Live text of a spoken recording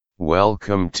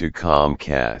Welcome to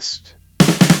Comcast.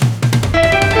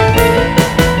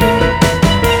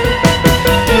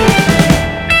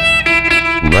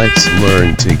 Let's learn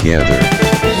together.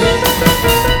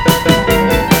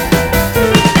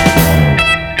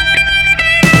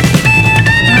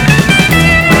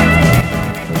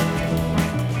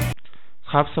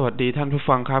 ครับสวัสดีท่านผู้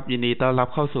ฟังครับยินดีต้อนรับ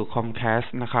เข้าสู่ Comcast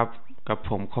นะครับกับ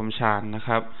ผมคมชาญนะค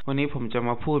รับวันนี้ผมจะม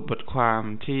าพูดบทความ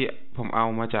ที่ผมเอา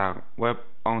มาจากเว็บ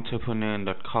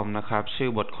entrepreneur.com นะครับชื่อ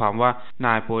บทความว่า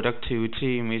 9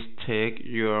 productivity mistakes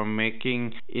you're making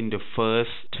in the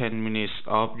first 10 minutes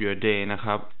of your day นะค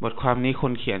รับบทความนี้ค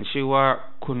นเขียนชื่อว่า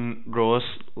คุณโรส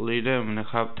ลิเดมนะ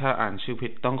ครับถ้าอ่านชื่อผิ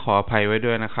ดต้องขออภัยไว้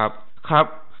ด้วยนะครับครับ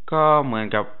ก็เหมือน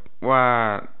กับว่า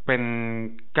เป็น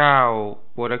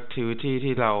9 productivity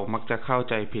ที่เรามักจะเข้า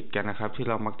ใจผิดกันนะครับที่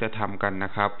เรามักจะทำกันน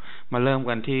ะครับมาเริ่ม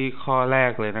กันที่ข้อแร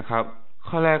กเลยนะครับ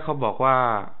ข้อแรกเขาบอกว่า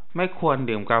ไม่ควร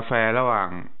ดื่มกาแฟระหว่าง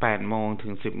 8 โมงถึ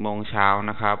ง 10 โมงเช้า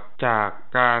นะครับจาก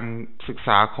การศึกษ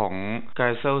าของ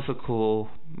Geisel School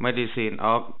Medicine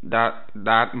of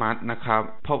Dartmouth นะครับ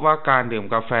พบว่าการดื่ม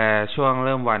กาแฟช่วงเ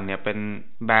ริ่มวันเนี่ยเป็น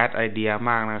bad idea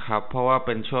มากนะครับเพราะว่าเ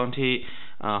ป็นช่วงที่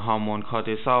ฮอร์โมนคอร์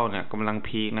ติซอลเนี่ยกำลัง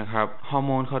พีคนะครับฮอร์โ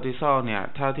มนคอร์ติซอลเนี่ย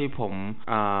ถ้าที่ผม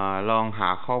ลองหา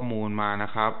ข้อมูลมาน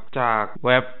ะครับจากเ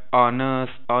ว็บ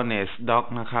Honest Doc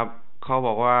นะครับเขาบ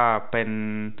อกว่าเป็น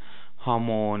ฮอร์โ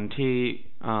มนที่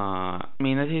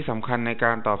มีหน้าที่สำคัญในก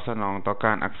ารตอบสนองต่อก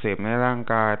ารอักเสบในร่าง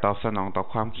กายตอบสนองต่อ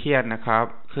ความเครียดนะครับ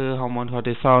คือฮอร์โมนคอร์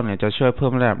ติซอลเนี่ยจะช่วยเพิ่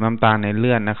มระดับน้ำตาลในเ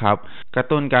ลือดนะครับกระ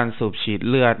ตุ้นการสูบฉีด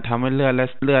เลือดทำให้เลือด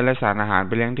และสารอาหารไ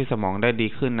ปเลี้ยงที่สมองได้ดี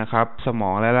ขึ้นนะครับสมอ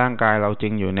งและร่างกายเราจึ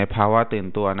งอยู่ในภาวะตื่น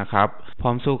ตัวนะครับพร้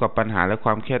อมสู้กับปัญหาและคว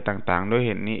ามเครียดต่างๆด้วยเห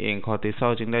ตุนี้เองคอร์ติซอ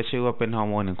ลจึงได้ชื่อว่าเป็นฮอร์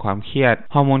โมนแห่งความเครียด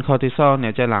ฮอร์โมนคอร์ติซอลเนี่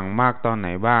ยจะหลั่งมากตอนไหน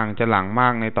บ้างจะหลั่งมา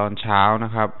กในตอนเช้าน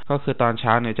ะครับก็คือตอนเช้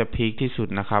าเนี่ยจะพีคที่สุด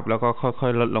นะครับแล้วก็ค่อ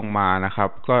ยๆลดลงมานะครับ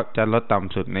ก็จะลดต่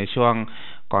ำสุดในช่วง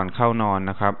ก่อนเข้านอน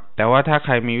นะครับแต่ว่าถ้าใค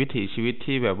รมีวิถีชีวิต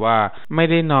ที่แบบว่าไม่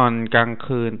ได้นอนกลาง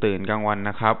คืนตื่นกลางวัน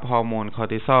นะครับฮอร์โมนคอร์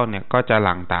ติซอลเนี่ยก็จะห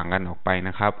ลั่งต่างกันออกไปน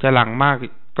ะครับจะหลั่งมาก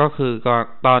ก็คือ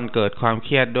ตอนเกิดความเค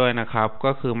รียดด้วยนะครับ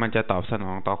ก็คือมันจะตอบสน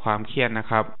องต่อความเครียดนะ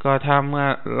ครับก็ถ้าเมื่อ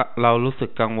เรารู้สึ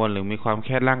กกังวลหรือมีความเค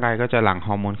รียดร่างกายก็จะหลั่งฮ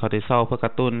อร์โมนคอร์ติซอลเพื่อก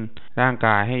ระตุ้นร่างก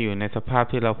ายให้อยู่ในสภาพ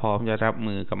ที่เราพร้อมจะรับ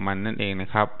มือกับมันนั่นเองนะ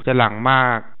ครับจะหลั่งมา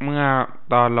กเมื่อ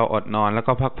ตอนเราอดนอนแล้ว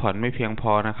ก็พักผ่อนไม่เพียงพ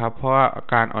อนะครับเพราะว่า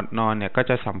การอดนอนเนี่ยก็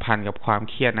จะสัมพันธ์กับความ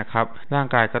เครียดนะครับร่าง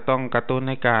กายก็ต้องกระตุ้นใ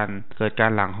ห้เกิดกา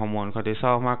รหลั่งฮอร์โมนคอร์ติซอ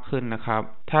ลมากขึ้นนะครับ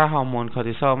ถ้าฮอร์โมนคอร์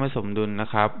ติซอลไม่สมดุลนะ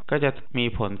ครับก็จะมี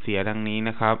ผลเสียดังนี้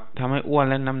นะครับทำให้อ้วน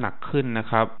และน้ำหนักขึ้นนะ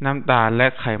ครับน้ำตาลและ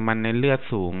ไขมันในเลือด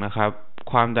สูงนะครับ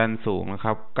ความดันสูงนะค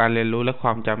รับการเรียนรู้และคว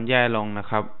ามจำแย่ลงนะ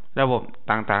ครับระบบ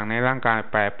ต่างๆในร่างกาย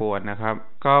แปรปรวนนะครับ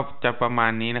ก็จะประมา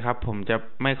ณนี้นะครับผมจะ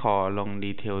ไม่ขอลง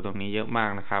ดีเทลตรงนี้เยอะมาก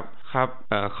นะครับ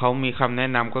เขามีคำแนะ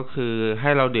นำก็คือให้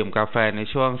เราดื่มกาแฟใน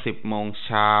ช่วง 10 โมงเ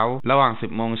ช้าระหว่าง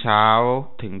 10 โมงเช้า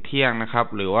ถึงเที่ยงนะครับ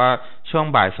หรือว่าช่วง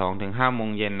บ่าย 2 ถึง 5 โมง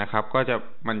เย็นนะครับ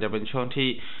มันจะเป็นช่วงที่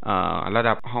ระ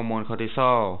ดับฮอร์โมนคอร์ติซอ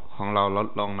ลของเราลด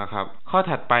ลงนะครับข้อ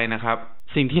ถัดไปนะครับ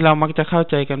สิ่งที่เรามักจะเข้า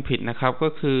ใจกันผิดนะครับก็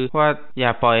คือว่าอย่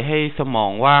าปล่อยให้สมอ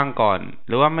งว่างก่อน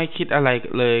หรือว่าไม่คิดอะไร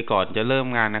เลยก่อนจะเริ่ม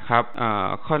งานนะครับ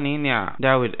ข้อนี้เนี่ยเด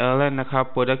วิดเอลเลนนะครับ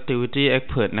productivity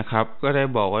expert นะครับก็ได้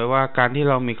บอกไว้ว่าการที่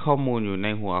เรามีข้อมูลอยู่ใน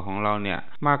หัวของเราเนี่ย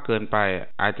มากเกินไป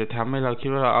อาจจะทำให้เราคิด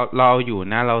ว่าเราอยู่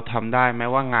นะเราทำได้แม้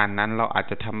ว่างานนั้นเราอาจ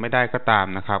จะทำไม่ได้ก็ตาม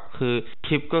นะครับคือ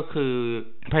ทิปก็คือ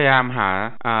พยายาม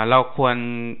เราควร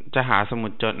จะหาสมุ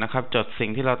ดจดนะครับจดสิ่ง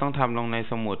ที่เราต้องทำลงใน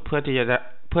สมุดเพื่อที่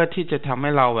จะทำใ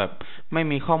ห้เราแบบไม่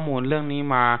มีข้อมูลเรื่องนี้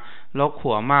มาลก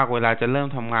หัวมากเวลาจะเริ่ม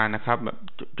ทำงานนะครับแบบ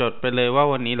จดไปเลยว่า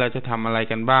วันนี้เราจะทำอะไร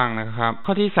กันบ้างนะครับข้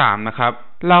อที่3นะครับ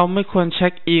เราไม่ควรเช็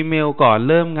คอีเมลก่อน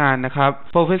เริ่มงานนะครับ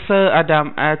Professor Adam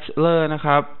Adler นะค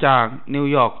รับจาก New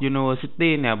York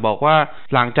University เนี่ยบอกว่า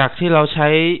หลังจากที่เราใช้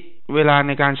เวลาใ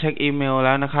นการเช็คอีเมลแ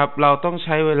ล้วนะครับเราต้องใ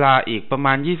ช้เวลาอีกประม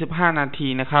าณ25 นาที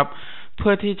นะครับเ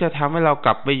พื่อที่จะทำให้เราก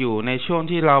ลับไปอยู่ในช่วง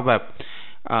ที่เราแบบ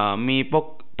มี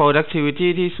productivity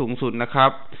ที่สูงสุดนะครั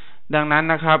บดังนั้น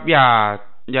นะครับอ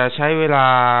ย่าใช้เวลา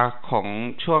ของ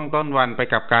ช่วงต้นวันไป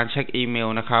กับการเช็คอีเมล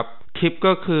นะครับทิป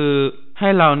ก็คือให้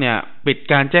เราเนี่ยปิด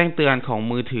การแจ้งเตือนของ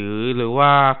มือถือหรือว่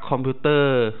าคอมพิวเตอ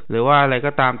ร์หรือว่าอะไร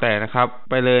ก็ตามแต่นะครับ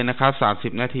ไปเลยนะครับ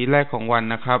30 นาทีแรกของวัน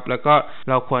นะครับแล้วก็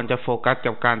เราควรจะโฟกัส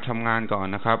กับการทำงานก่อน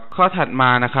นะครับข้อถัดม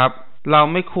านะครับเรา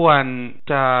ไม่ควร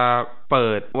จะเปิ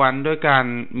ดวันด้วยการ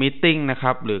มีตติ้งนะค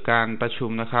รับหรือการประชุม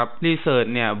นะครับรีเสิร์ช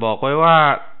เนี่ยบอกไว้ว่า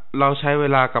เราใช้เว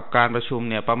ลากับการประชุม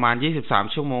เนี่ยประมาณ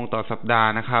23 ชั่วโมงต่อสัปดาห์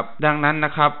นะครับดังนั้นน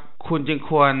ะครับ คุณจึง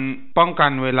ควรป้องกั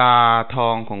นเวลาทอ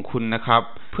งของคุณนะครับ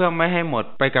เพื่อไม่ให้หมด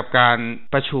ไปกับการ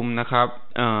ประชุมนะครับ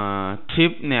ทิ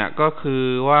ปเนี่ยก็คือ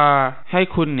ว่าให้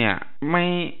คุณเนี่ยไม่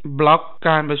บล็อกก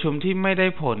ารประชุมที่ไม่ได้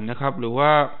ผลนะครับหรือว่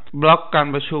าบล็อกการ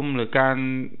ประชุมหรือการ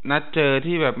นัดเจอ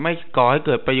ที่แบบไม่ก่อให้เ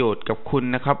กิดประโยชน์กับคุณ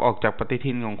นะครับออกจากปฏิ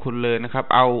ทินของคุณเลยนะครับ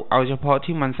เอาเฉพาะ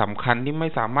ที่มันสำคัญที่ไม่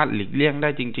สามารถหลีกเลี่ยงได้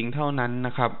จริงๆเท่านั้นน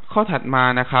ะครับข้อถัดมา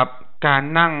นะครับการ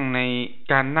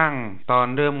นั่งตอน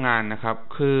เริ่มงานนะครับ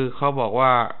คือเขาบอกว่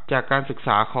าจากการศึกษ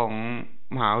าของ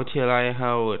มหาวิทยาลัยฮา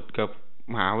ร์วาร์ดกับ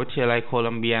มหาวิทยาลัยโค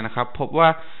ลัมเบียนะครับพบว่า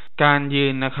การยื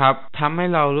นนะครับทำให้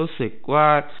เรารู้สึกว่า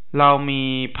เรามี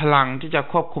พลังที่จะ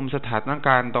ควบคุมสถานก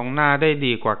ารณ์ตรงหน้าได้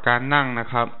ดีกว่าการนั่งนะ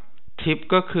ครับทิป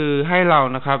ก็คือให้เรา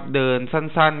นะครับเดิน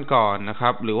สั้นๆก่อนนะครั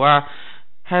บหรือว่า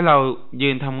ให้เรายื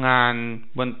นทำงาน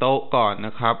บนโต๊ะก่อนน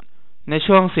ะครับใน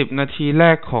ช่วง10นาทีแร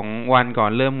กของวันก่อ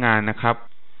นเริ่มงานนะครับ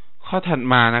ข้อถัด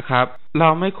มานะครับเรา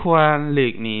ไม่ควรหลี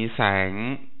กหนีแส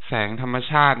งธรรม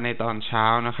ชาติในตอนเช้า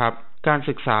นะครับการ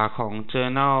ศึกษาของ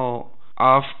Journal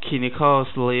of Clinical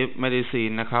Sleep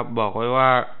Medicine นะครับบอกไว้ว่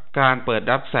าการเปิด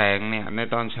รับแสงเนี่ยใน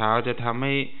ตอนเช้าจะทำใ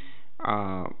ห้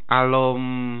อารม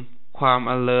ณ์ความ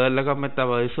alert แล้วก็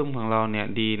metabolism ของเราเนี่ย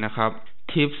ดีนะครับ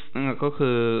tips ก็คื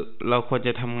อเราควรจ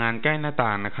ะทำงานใกล้หน้าต่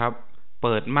างนะครับเ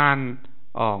ปิดม่าน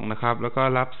ออกนะครับแล้วก็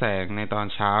รับแสงในตอน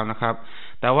เช้านะครับ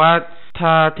แต่ว่าถ้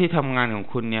าที่ทำงานของ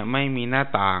คุณเนี่ยไม่มีหน้า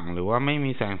ต่างหรือว่าไม่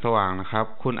มีแสงสว่างนะครับ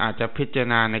คุณอาจจะพิจาร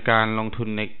ณาในการลงทุ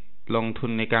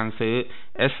นในการซื้อ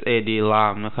SAD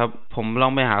lamp นะครับผมลอ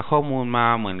งไปหาข้อมูลมา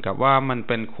เหมือนกับว่ามันเ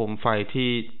ป็นโคมไฟที่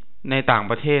ในต่าง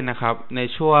ประเทศนะครับใน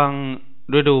ช่วง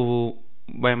ฤดู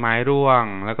ใบไม้ร่วง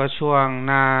แล้วก็ช่วง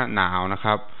หน้าหนาวนะค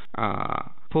รับ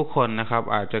ผู้คนนะครับ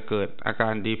อาจจะเกิดอากา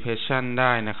ร depression ไ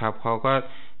ด้นะครับเขาก็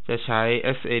จะใช้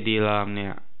SAD lamp เนี่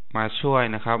ยมาช่วย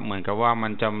นะครับเหมือนกับว่ามั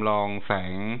นจำลองแส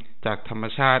งจากธรรม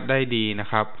ชาติได้ดีนะ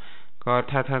ครับก็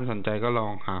ถ้าท่านสนใจก็ลอ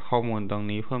งหาข้อมูลตรง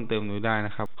นี้เพิ่มเติมดูได้น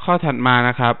ะครับข้อถัดมา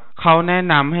นะครับเขาแนะ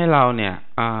นำให้เราเนี่ย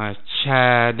แช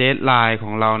ร์เดดไลน์ข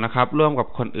องเรานะครับร่วมกับ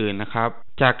คนอื่นนะครับ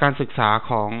จากการศึกษา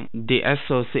ของ The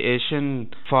Association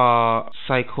for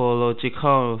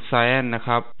Psychological Science นะค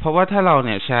รับเพราะว่าถ้าเราเ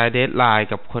นี่ยแชร์เดดไลน์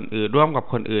กับคนอื่นร่วมกับ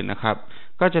คนอื่นนะครับ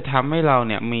ก็จะทำให้เรา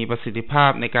เนี่ยมีประสิทธิภา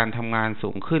พในการทำงานสู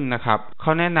งขึ้นนะครับเข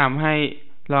าแนะนำให้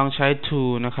ลองใช้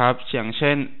tool นะครับอย่างเ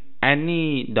ช่น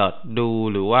Annie.do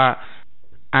หรือว่า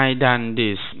I done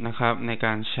this นะครับในก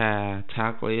ารแชร์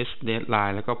task list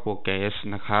deadline แล้วก็ progress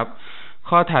นะครับ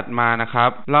ข้อถัดมานะครั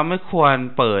บเราไม่ควร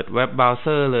เปิดเว็บเบราว์เซ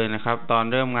อร์เลยนะครับตอน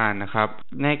เริ่มงานนะครับ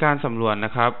ในการสำรวจน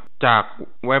ะครับจาก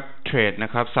เว็บเทรดน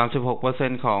ะครับ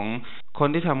 36% ของคน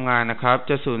ที่ทำงานนะครับ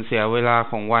จะสูญเสียเวลา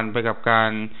ของวันไปกับกา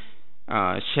ร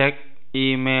เช็คอี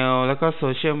เมลแล้วก็โซ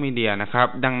เชียลมีเดียนะครับ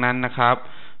ดังนั้นนะครับ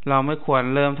เราไม่ควร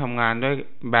เริ่มทำงานด้วย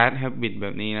bad habit แบ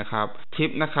บนี้นะครับทิป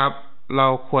นะครับเรา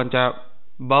ควรจะ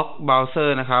บล็อกเบราว์เซอ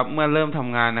ร์นะครับเมื่อเริ่มท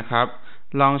ำงานนะครับ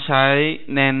ลองใช้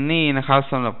Nanny นะครับ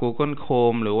สำหรับ Google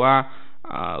Chrome หรือว่า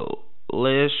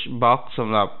Lashbox ส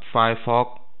ำหรับ Firefox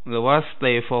หรือว่า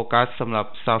Stay Focus สำหรับ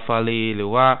Safari หรื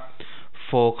อว่า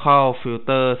Focal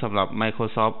Filter สำหรับ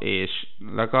Microsoft Edge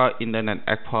แล้วก็ Internet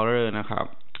Explorer นะครับ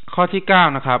ข้อที่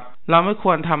9นะครับเราไม่ค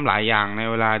วรทำหลายอย่างใน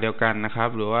เวลาเดียวกันนะครับ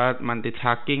หรือว่า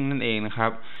multitasking นั่นเองนะครั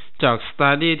บจาก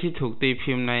study ที่ถูกตี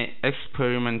พิมพ์ใน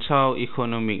Experimental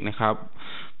Economics นะครับ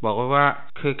บอกว่า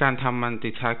คือการทำ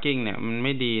multitasking เนี่ยมันไ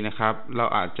ม่ดีนะครับเรา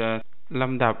อาจจะ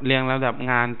เรียงลำดับ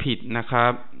งานผิดนะครั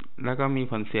บแล้วก็มี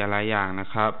ผลเสียหลายอย่างนะ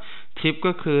ครับทิป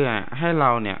ก็คือให้เร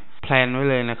าเนี่ยแพลนไว้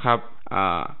เลยนะครับ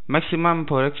maximum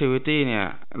productivity เนี่ย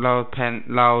เร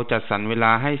าจัดสรรเวล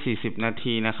าให้40นา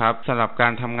ทีนะครับสำหรับกา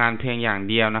รทำงานเพียงอย่าง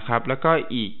เดียวนะครับแล้วก็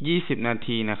อีก20นา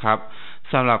ทีนะครับ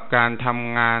สำหรับการท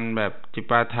ำงานแบบจิ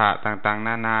ปาถะต่างๆน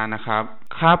านานะครับ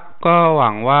ครับก็ห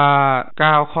วังว่า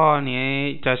9ข้อนี้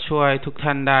จะช่วยทุกท่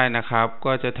านได้นะครับ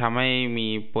ก็จะทำให้มี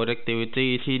productivity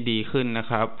ที่ดีขึ้นนะ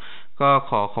ครับก็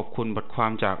ขอขอบคุณบทควา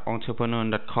มจาก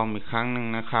entrepreneur.com อีกครั้งหนึ่ง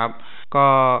นะครับก็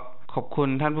ขอบคุณ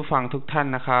ท่านผู้ฟังทุกท่าน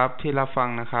นะครับที่รับฟัง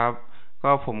นะครับ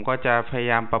ก็ผมก็จะพยา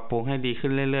ยามปรับปรุงให้ดีขึ้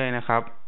นเรื่อยๆนะครับ